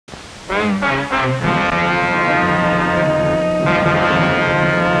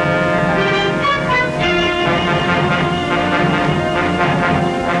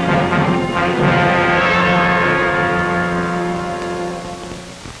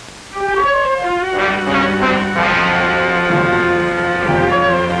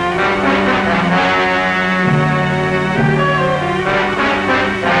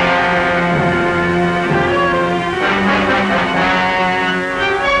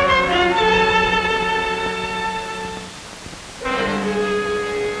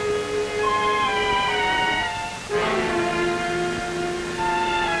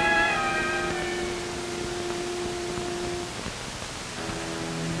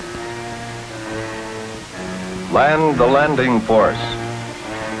Land the landing force.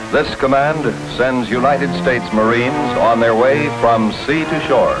 This command sends United States Marines on their way from sea to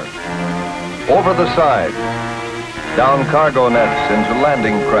shore, over the side, down cargo nets into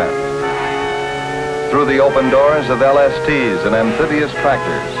landing craft, through the open doors of LSTs and amphibious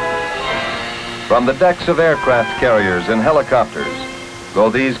tractors. From the decks of aircraft carriers and helicopters go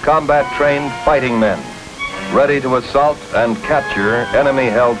these combat-trained fighting men, ready to assault and capture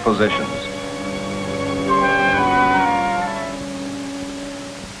enemy-held positions.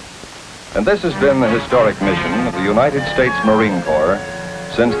 And this has been the historic mission of the United States Marine Corps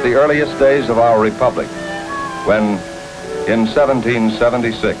since the earliest days of our republic, when, in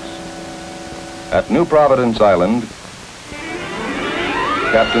 1776, at New Providence Island,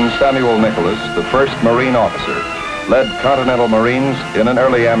 Captain Samuel Nicholas, the first Marine officer, led Continental Marines in an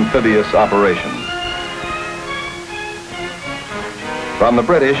early amphibious operation. From the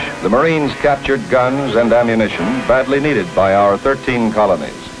British, the Marines captured guns and ammunition badly needed by our 13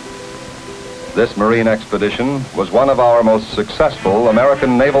 colonies. This Marine expedition was one of our most successful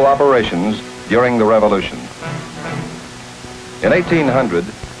American naval operations during the Revolution. In 1800,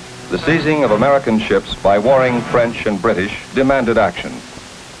 the seizing of American ships by warring French and British demanded action.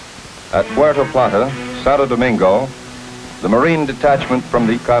 At Puerto Plata, Santo Domingo, the Marine detachment from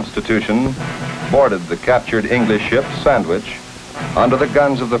the Constitution boarded the captured English ship Sandwich under the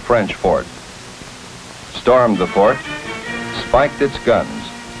guns of the French fort, stormed the fort, spiked its guns,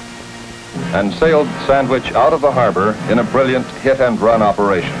 and sailed Sandwich out of the harbor in a brilliant hit-and-run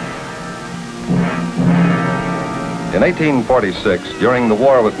operation. In 1846, during the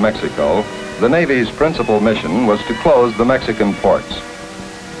war with Mexico, the Navy's principal mission was to close the Mexican ports.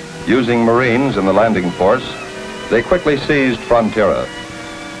 Using Marines in the landing force, they quickly seized Frontera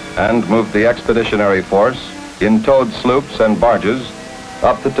and moved the expeditionary force in towed sloops and barges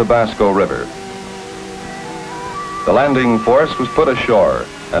up the Tabasco River. The landing force was put ashore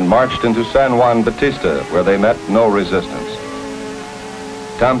and marched into San Juan Bautista, where they met no resistance.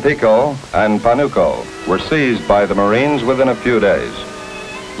 Tampico and Panuco were seized by the Marines within a few days,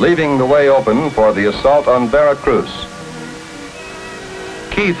 leaving the way open for the assault on Veracruz.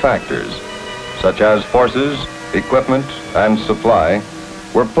 Key factors, such as forces, equipment, and supply,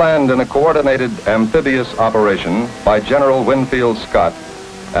 were planned in a coordinated amphibious operation by General Winfield Scott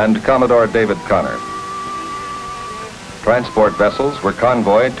and Commodore David Connor. Transport vessels were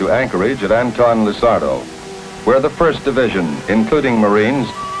convoyed to anchorage at Anton Lizardo, where the 1st Division, including Marines,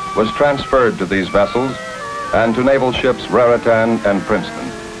 was transferred to these vessels and to naval ships Raritan and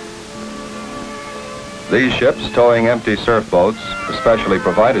Princeton. These ships, towing empty surf boats, especially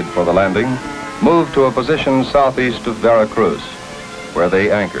provided for the landing, moved to a position southeast of Veracruz, where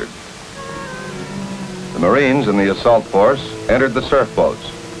they anchored. The Marines in the assault force entered the surf boats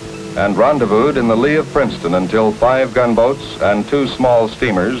and rendezvoused in the lee of Princeton until 5 gunboats and 2 small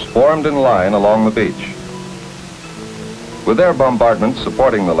steamers formed in line along the beach. With their bombardment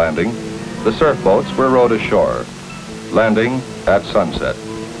supporting the landing, the surf boats were rowed ashore, landing at sunset.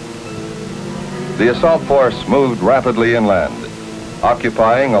 The assault force moved rapidly inland,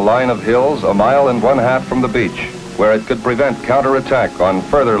 occupying a line of hills 1.5 miles from the beach, where it could prevent counterattack on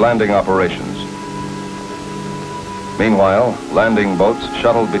further landing operations. Meanwhile, landing boats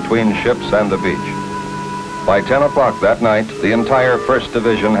shuttled between ships and the beach. By 10 o'clock that night, the entire 1st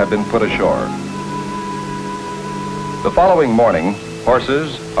Division had been put ashore. The following morning,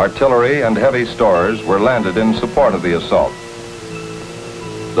 horses, artillery, and heavy stores were landed in support of the assault.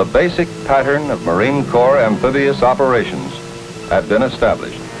 The basic pattern of Marine Corps amphibious operations had been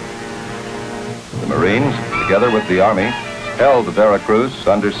established. The Marines, together with the Army, held Veracruz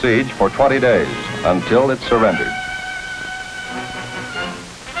under siege for 20 days until it surrendered.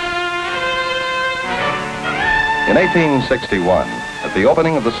 In 1861, at the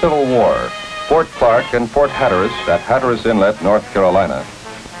opening of the Civil War, Fort Clark and Fort Hatteras at Hatteras Inlet, North Carolina,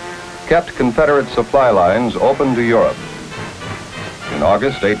 kept Confederate supply lines open to Europe. In In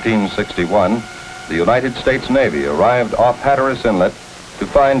August 1861, the United States Navy arrived off Hatteras Inlet to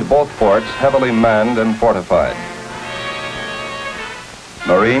find both forts heavily manned and fortified.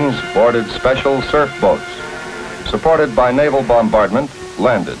 Marines boarded special surf boats, supported by naval bombardment,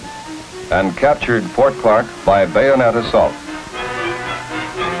 landed, and captured Fort Clark by bayonet assault.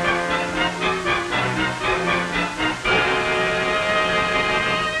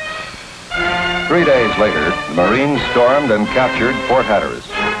 Three days later, the Marines stormed and captured Fort Hatteras.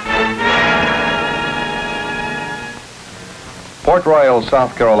 Port Royal,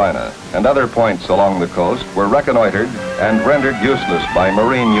 South Carolina, and other points along the coast were reconnoitered and rendered useless by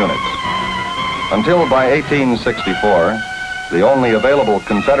Marine units. Until by 1864, the only available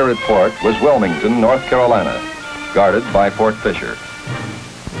Confederate port was Wilmington, North Carolina, guarded by Fort Fisher.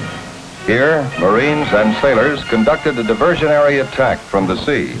 Here, Marines and sailors conducted a diversionary attack from the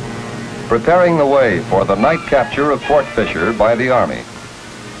sea, preparing the way for the night capture of Fort Fisher by the Army.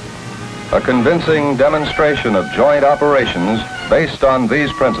 A convincing demonstration of joint operations based on these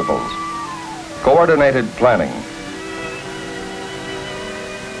principles: coordinated planning,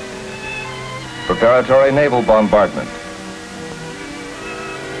 preparatory naval bombardment,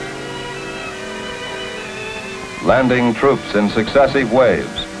 landing troops in successive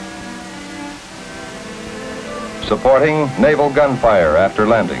waves, supporting naval gunfire after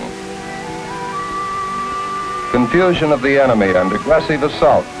landing, confusion of the enemy and aggressive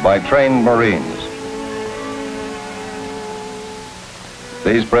assault by trained Marines.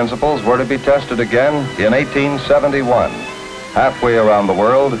 These principles were to be tested again in 1871, halfway around the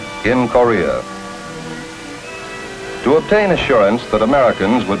world, in Korea. To obtain assurance that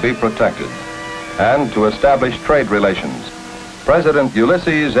Americans would be protected and to establish trade relations, President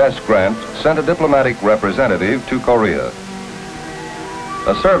Ulysses S. Grant sent a diplomatic representative to Korea.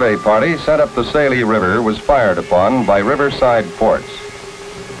 A survey party sent up the Saley River was fired upon by riverside forts.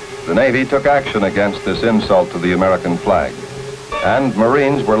 The Navy took action against this insult to the American flag, and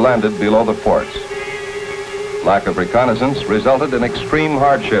Marines were landed below the forts. Lack of reconnaissance resulted in extreme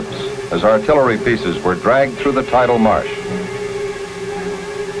hardships as artillery pieces were dragged through the tidal marsh.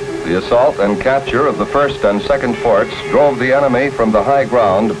 The assault and capture of the first and second forts drove the enemy from the high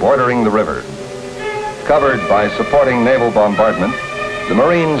ground bordering the river. Covered by supporting naval bombardment, the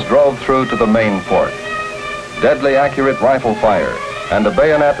Marines drove through to the main fort. Deadly accurate rifle fire and a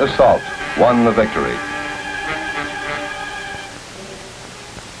bayonet assault won the victory.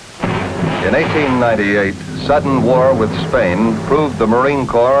 In 1898, sudden war with Spain proved the Marine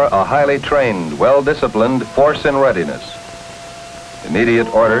Corps a highly trained, well-disciplined force in readiness.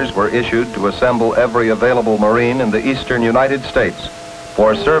 Immediate orders were issued to assemble every available Marine in the eastern United States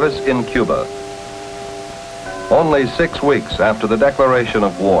for service in Cuba. Only 6 weeks after the declaration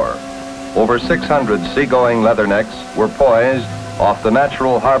of war, over 600 seagoing leathernecks were poised off the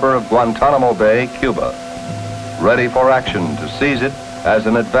natural harbor of Guantanamo Bay, Cuba, ready for action to seize it as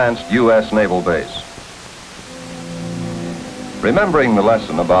an advanced U.S. naval base. Remembering the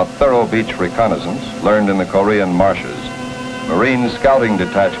lesson about thorough beach reconnaissance learned in the Korean marshes, Marine scouting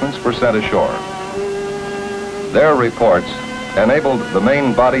detachments were sent ashore. Their reports enabled the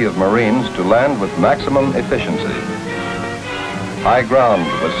main body of Marines to land with maximum efficiency. High ground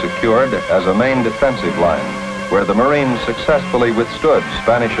was secured as a main defensive line, where the Marines successfully withstood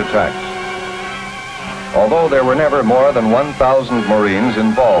Spanish attacks. Although there were never more than 1,000 Marines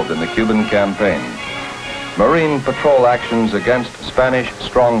involved in the Cuban campaign, Marine patrol actions against Spanish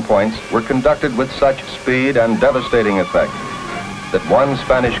strong points were conducted with such speed and devastating effect that one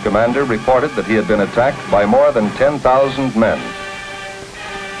Spanish commander reported that he had been attacked by more than 10,000 men.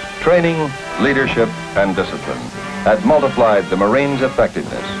 Training, leadership, and discipline had multiplied the Marines'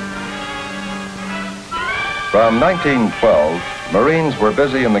 effectiveness. From 1912, Marines were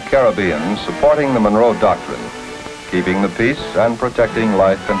busy in the Caribbean supporting the Monroe Doctrine, keeping the peace and protecting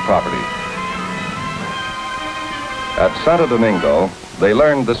life and property. At Santo Domingo, they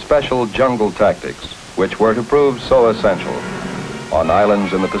learned the special jungle tactics, which were to prove so essential on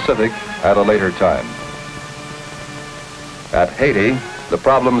islands in the Pacific at a later time. At Haiti, the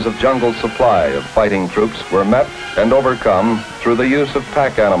problems of jungle supply of fighting troops were met and overcome through the use of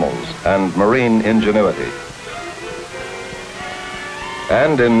pack animals and marine ingenuity.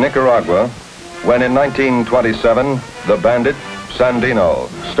 And in Nicaragua, when in 1927 the bandit Sandino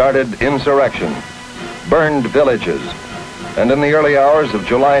started insurrection, burned villages, and in the early hours of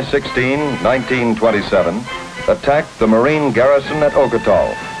July 16, 1927, attacked the Marine garrison at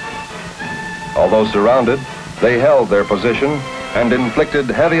Ocotal. Although surrounded, they held their position and inflicted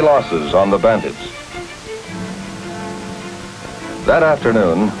heavy losses on the bandits. That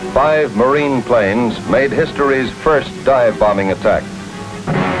afternoon, 5 Marine planes made history's first dive bombing attack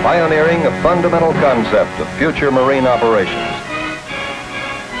pioneering a fundamental concept of future marine operations.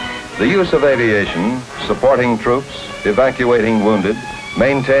 The use of aviation, supporting troops, evacuating wounded,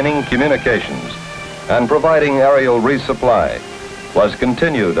 maintaining communications, and providing aerial resupply was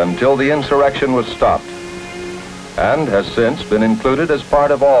continued until the insurrection was stopped, and has since been included as part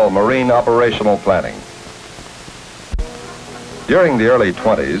of all marine operational planning. During the early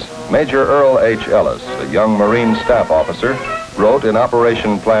 20s, Major Earl H. Ellis, a young Marine staff officer, wrote in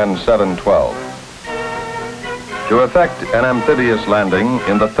Operation Plan 712, "To effect an amphibious landing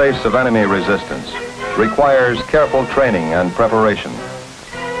in the face of enemy resistance requires careful training and preparation.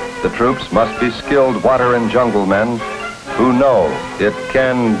 The troops must be skilled water and jungle men who know it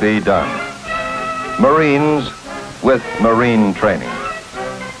can be done. Marines with marine training."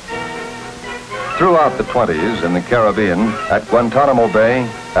 Throughout the 20s in the Caribbean, at Guantanamo Bay,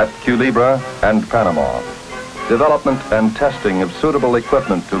 at Culebra, and Panama, development and testing of suitable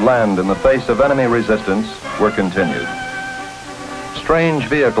equipment to land in the face of enemy resistance were continued. Strange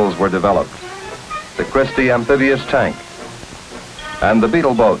vehicles were developed: the Christie amphibious tank and the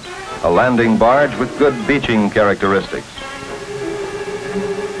Beetle boat, a landing barge with good beaching characteristics.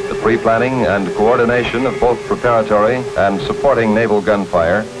 The pre-planning and coordination of both preparatory and supporting naval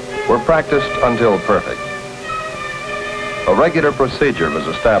gunfire were practiced until perfect. A regular procedure was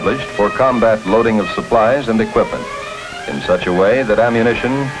established for combat loading of supplies and equipment in such a way that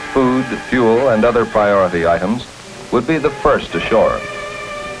ammunition, food, fuel, and other priority items would be the first ashore.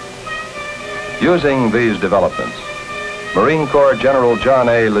 Using these developments, Marine Corps General John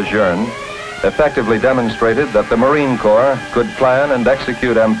A. Lejeune effectively demonstrated that the Marine Corps could plan and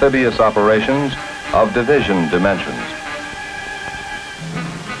execute amphibious operations of division dimensions.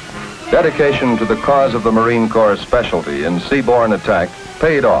 Dedication to the cause of the Marine Corps' specialty in seaborne attack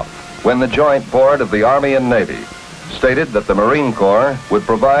paid off when the Joint Board of the Army and Navy stated that the Marine Corps would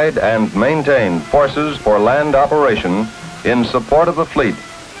provide and maintain forces for land operation in support of the fleet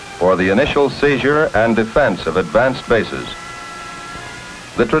for the initial seizure and defense of advanced bases.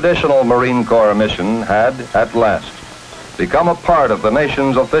 The traditional Marine Corps mission had, at last, become a part of the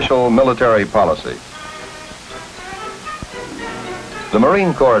nation's official military policy. The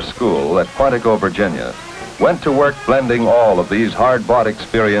Marine Corps School at Quantico, Virginia, went to work blending all of these hard-bought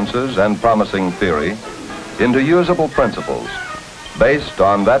experiences and promising theory into usable principles based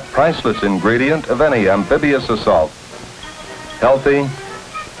on that priceless ingredient of any amphibious assault: healthy,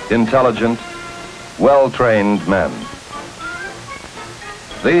 intelligent, well-trained men.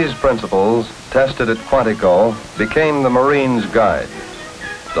 These principles, tested at Quantico, became the Marine's Guide,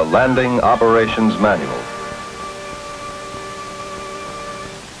 the Landing Operations Manual.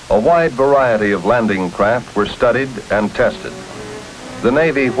 A wide variety of landing craft were studied and tested: the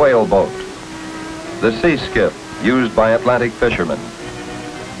Navy whale boat, the sea skiff used by Atlantic fishermen,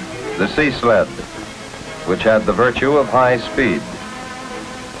 the sea sled, which had the virtue of high speed,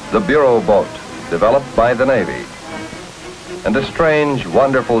 the Bureau boat, developed by the Navy, and a strange,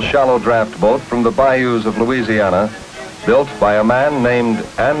 wonderful shallow draft boat from the bayous of Louisiana, built by a man named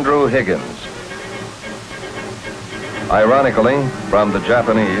Andrew Higgins. Ironically, from the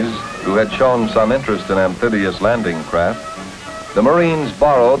Japanese, who had shown some interest in amphibious landing craft, the Marines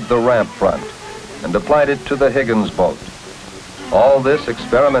borrowed the ramp front and applied it to the Higgins boat. All this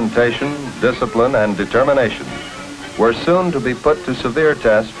experimentation, discipline, and determination were soon to be put to severe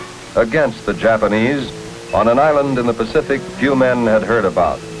test against the Japanese on an island in the Pacific few men had heard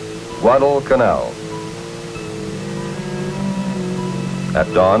about, Guadalcanal.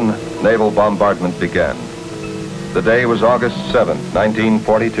 At dawn, naval bombardment began. The day was August 7,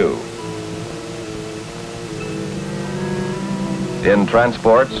 1942. In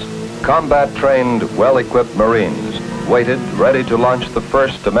transports, combat-trained, well-equipped Marines waited ready to launch the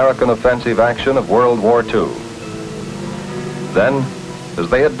first American offensive action of World War II. Then, as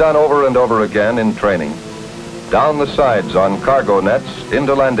they had done over and over again in training, down the sides on cargo nets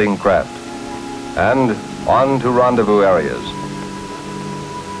into landing craft, and on to rendezvous areas.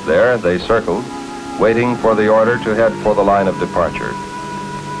 There they circled, waiting for the order to head for the line of departure.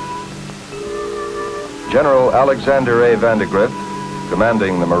 General Alexander A. Vandegrift,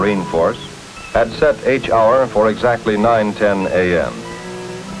 commanding the Marine Force, had set H hour for exactly 9:10 a.m.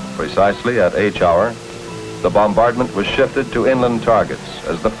 Precisely at H hour, the bombardment was shifted to inland targets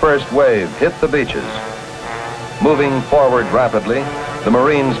as the first wave hit the beaches. Moving forward rapidly, the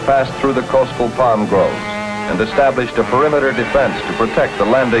Marines passed through the coastal palm groves and established a perimeter defense to protect the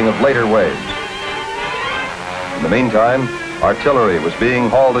landing of later waves. In the meantime, artillery was being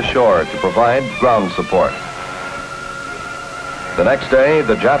hauled ashore to provide ground support. The next day,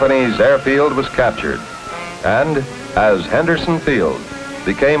 the Japanese airfield was captured, and as Henderson Field,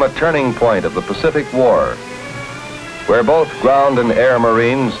 became a turning point of the Pacific War, where both ground and air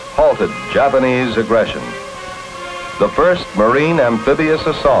Marines halted Japanese aggression. The first Marine amphibious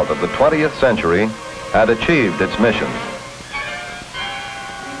assault of the 20th century had achieved its mission.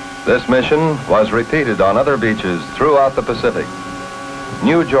 This mission was repeated on other beaches throughout the Pacific: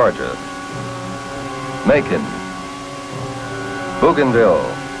 New Georgia, Macon, Bougainville,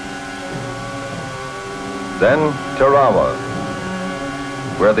 then Tarawa,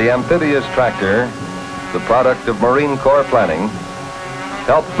 where the amphibious tractor, the product of Marine Corps planning,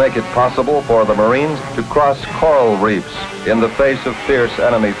 helped make it possible for the Marines to cross coral reefs in the face of fierce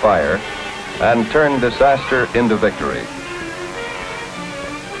enemy fire and turn disaster into victory.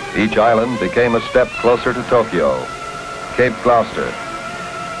 Each island became a step closer to Tokyo, Cape Gloucester,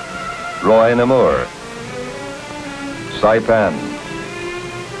 Roy Namur, Saipan,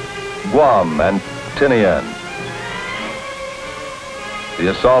 Guam, and Tinian.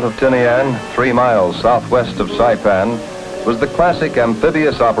 The assault of Tinian, 3 miles southwest of Saipan, was the classic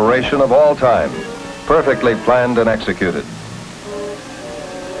amphibious operation of all time, perfectly planned and executed.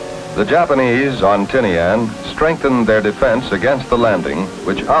 The Japanese on Tinian strengthened their defense against the landing,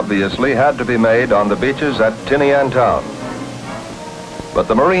 which obviously had to be made on the beaches at Tinian town. But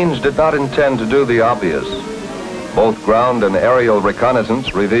the Marines did not intend to do the obvious. Both ground and aerial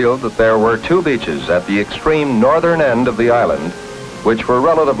reconnaissance revealed that there were 2 beaches at the extreme northern end of the island, which were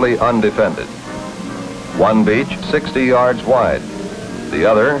relatively undefended. One beach 60 yards wide, the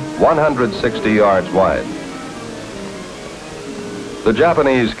other 160 yards wide. The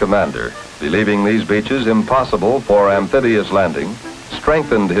Japanese commander, believing these beaches impossible for amphibious landing,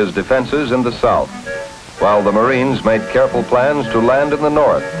 strengthened his defenses in the south, while the Marines made careful plans to land in the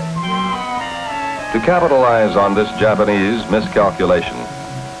north. To capitalize on this Japanese miscalculation,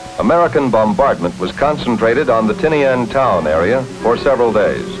 American bombardment was concentrated on the Tinian town area for several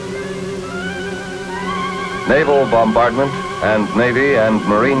days. Naval bombardment and Navy and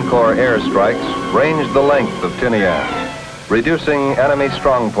Marine Corps airstrikes ranged the length of Tinian, reducing enemy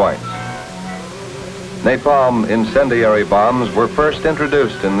strong points. Napalm incendiary bombs were first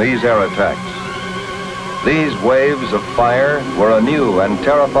introduced in these air attacks. These waves of fire were a new and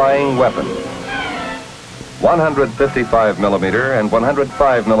terrifying weapon. 155 millimeter and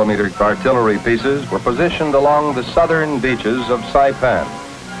 105 millimeter artillery pieces were positioned along the southern beaches of Saipan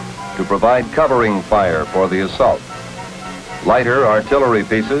to provide covering fire for the assault. Lighter artillery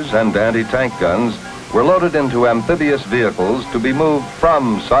pieces and anti-tank guns were loaded into amphibious vehicles to be moved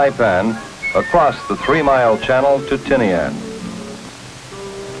from Saipan across the 3-mile channel to Tinian.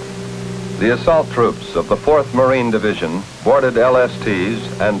 The assault troops of the 4th Marine Division boarded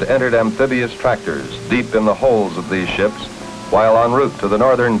LSTs and entered amphibious tractors deep in the holds of these ships while en route to the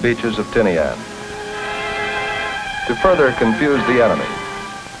northern beaches of Tinian. To further confuse the enemy,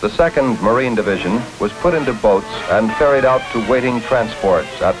 the 2nd Marine Division was put into boats and ferried out to waiting transports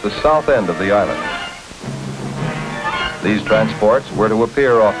at the south end of the island. These transports were to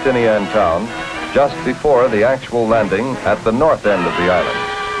appear off Tinian town just before the actual landing at the north end of the island.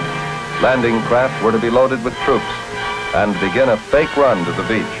 Landing craft were to be loaded with troops and begin a fake run to the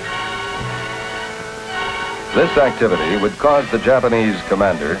beach. This activity would cause the Japanese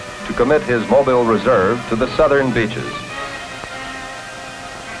commander to commit his mobile reserve to the southern beaches.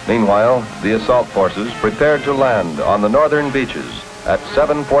 Meanwhile, the assault forces prepared to land on the northern beaches at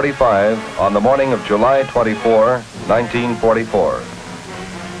 7:45 on the morning of July 24, 1944.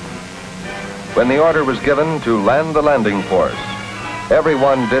 When the order was given to land the landing force,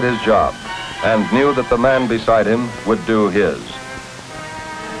 everyone did his job and knew that the man beside him would do his.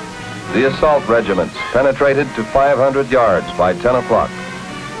 The assault regiments penetrated to 500 yards by 10 o'clock.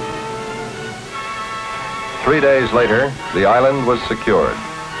 3 days later, the island was secured.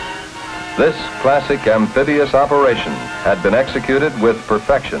 This classic amphibious operation had been executed with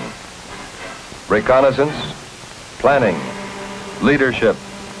perfection. Reconnaissance, planning, leadership,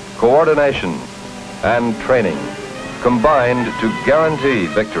 coordination, and training combined to guarantee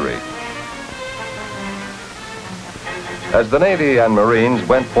victory. As the Navy and Marines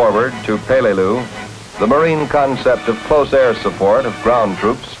went forward to Peleliu, the Marine concept of close air support of ground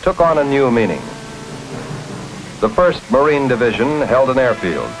troops took on a new meaning. The 1st Marine Division held an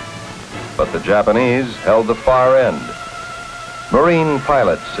airfield, but the Japanese held the far end. Marine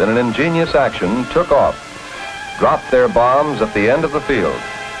pilots, in an ingenious action, took off, dropped their bombs at the end of the field,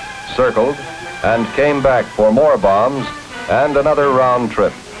 circled, and came back for more bombs and another round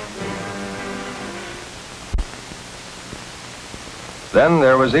trip. Then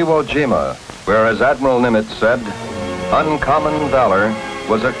there was Iwo Jima, where, as Admiral Nimitz said, uncommon valor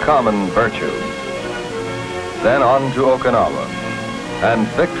was a common virtue. Then on to Okinawa, and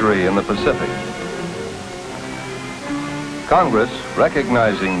victory in the Pacific. Congress,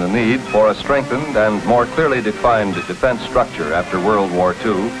 recognizing the need for a strengthened and more clearly defined defense structure after World War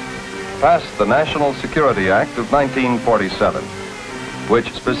II, passed the National Security Act of 1947,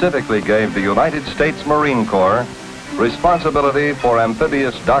 which specifically gave the United States Marine Corps responsibility for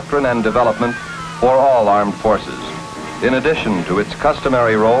amphibious doctrine and development for all armed forces, in addition to its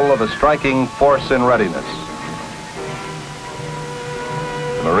customary role of a striking force in readiness.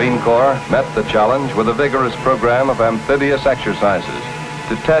 The Marine Corps met the challenge with a vigorous program of amphibious exercises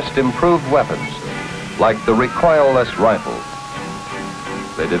to test improved weapons, like the recoilless rifle.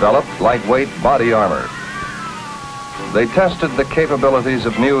 They developed lightweight body armor. They tested the capabilities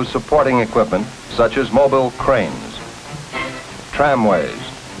of new supporting equipment, such as mobile cranes, tramways,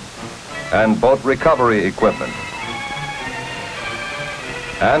 and boat recovery equipment.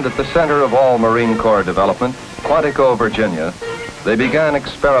 And at the center of all Marine Corps development, Quantico, Virginia, they began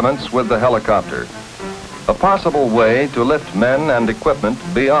experiments with the helicopter, a possible way to lift men and equipment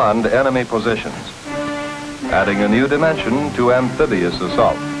beyond enemy positions, adding a new dimension to amphibious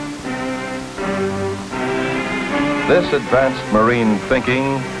assault. This advanced marine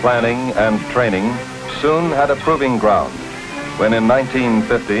thinking, planning, and training soon had a proving ground when in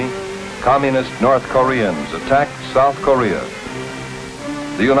 1950, communist North Koreans attacked South Korea.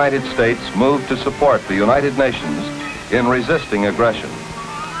 The United States moved to support the United Nations in resisting aggression.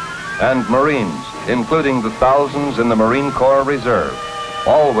 And Marines, including the thousands in the Marine Corps Reserve,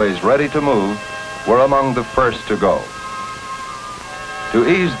 always ready to move, were among the first to go. To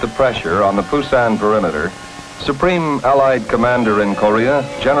ease the pressure on the Pusan perimeter, Supreme Allied Commander in Korea,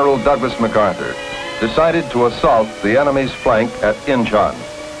 General Douglas MacArthur, decided to assault the enemy's flank at Incheon.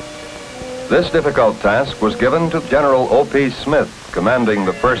 This difficult task was given to General O.P. Smith, commanding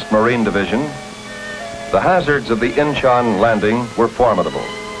the 1st Marine Division. The hazards of the Incheon landing were formidable.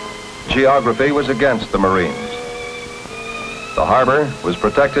 Geography was against the Marines. The harbor was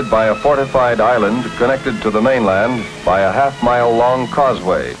protected by a fortified island connected to the mainland by a half-mile-long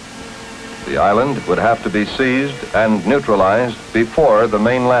causeway. The island would have to be seized and neutralized before the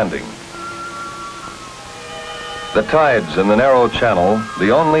main landing. The tides in the narrow channel,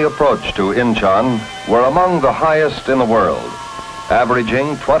 the only approach to Incheon, were among the highest in the world,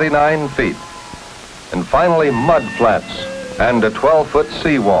 averaging 29 feet. And finally, mud flats and a 12-foot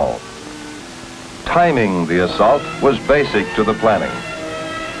seawall. Timing the assault was basic to the planning.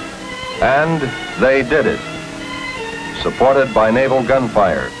 And they did it, supported by naval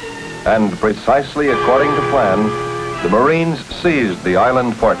gunfire. And precisely according to plan, the Marines seized the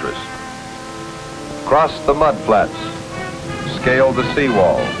island fortress, crossed the mud flats, scaled the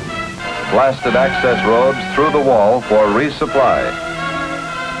seawall, blasted access roads through the wall for resupply,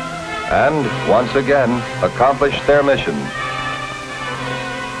 and once again accomplished their mission.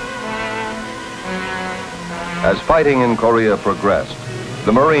 As fighting in Korea progressed,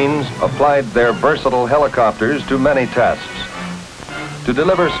 the Marines applied their versatile helicopters to many tasks. To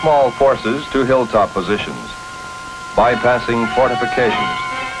deliver small forces to hilltop positions, bypassing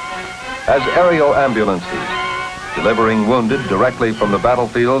fortifications, as aerial ambulances, delivering wounded directly from the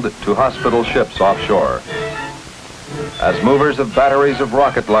battlefield to hospital ships offshore, as movers of batteries of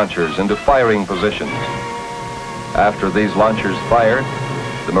rocket launchers into firing positions. After these launchers fired,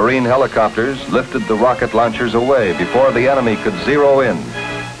 the Marine helicopters lifted the rocket launchers away before the enemy could zero in.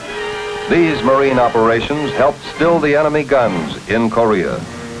 These Marine operations helped still the enemy guns in Korea.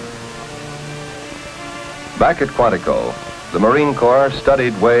 Back at Quantico, the Marine Corps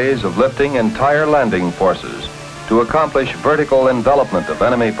studied ways of lifting entire landing forces to accomplish vertical envelopment of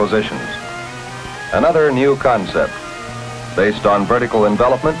enemy positions. Another new concept. Based on vertical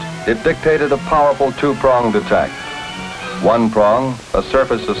envelopment, it dictated a powerful two-pronged attack. One prong, a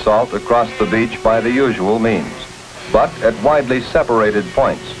surface assault across the beach by the usual means, but at widely separated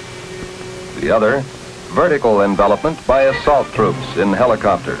points. The other, vertical envelopment by assault troops in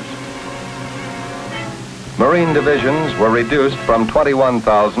helicopters. Marine divisions were reduced from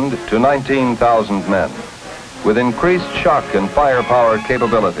 21,000 to 19,000 men, with increased shock and firepower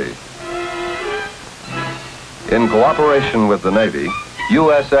capability. In cooperation with the Navy,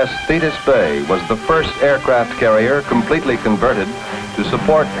 USS Thetis Bay was the first aircraft carrier completely converted to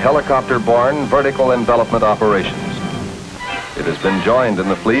support helicopter-borne vertical envelopment operations. It has been joined in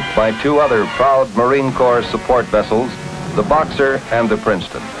the fleet by two other proud Marine Corps support vessels, the Boxer and the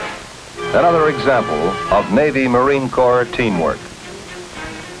Princeton. Another example of Navy Marine Corps teamwork.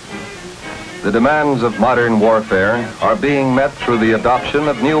 The demands of modern warfare are being met through the adoption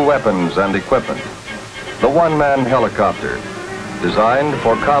of new weapons and equipment. The one-man helicopter, designed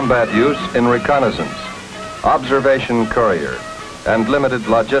for combat use in reconnaissance, observation courier, and limited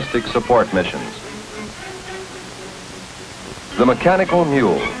logistic support missions. The mechanical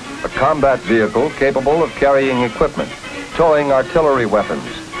mule, a combat vehicle capable of carrying equipment, towing artillery weapons,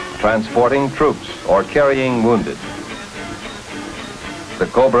 transporting troops, or carrying wounded. The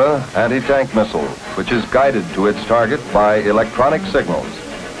Cobra anti-tank missile, which is guided to its target by electronic signals.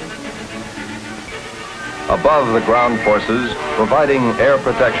 Above the ground forces, providing air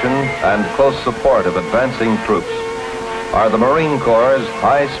protection and close support of advancing troops, are the Marine Corps'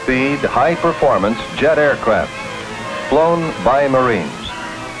 high-speed, high-performance jet aircraft, flown by Marines.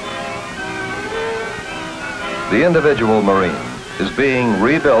 The individual Marine is being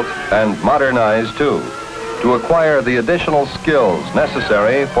rebuilt and modernized too, to acquire the additional skills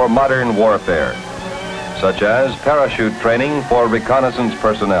necessary for modern warfare, such as parachute training for reconnaissance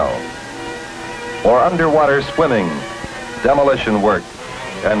personnel, or underwater swimming, demolition work,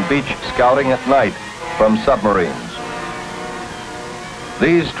 and beach scouting at night from submarines.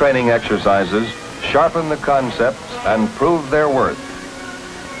 These training exercises sharpen the concepts and prove their worth.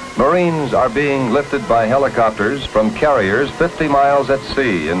 Marines are being lifted by helicopters from carriers 50 miles at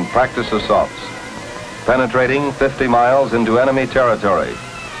sea in practice assaults, penetrating 50 miles into enemy territory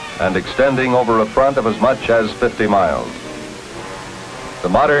and extending over a front of as much as 50 miles. The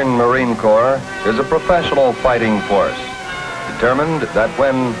modern Marine Corps is a professional fighting force, determined that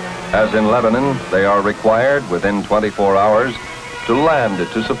when, as in Lebanon, they are required within 24 hours to land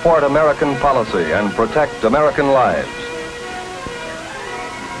to support American policy and protect American lives.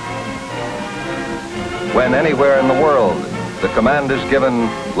 When anywhere in the world the command is given,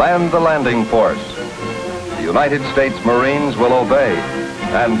 land the landing force, the United States Marines will obey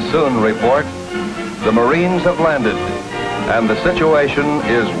and soon report, the Marines have landed and the situation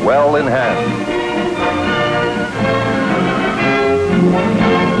is well in hand.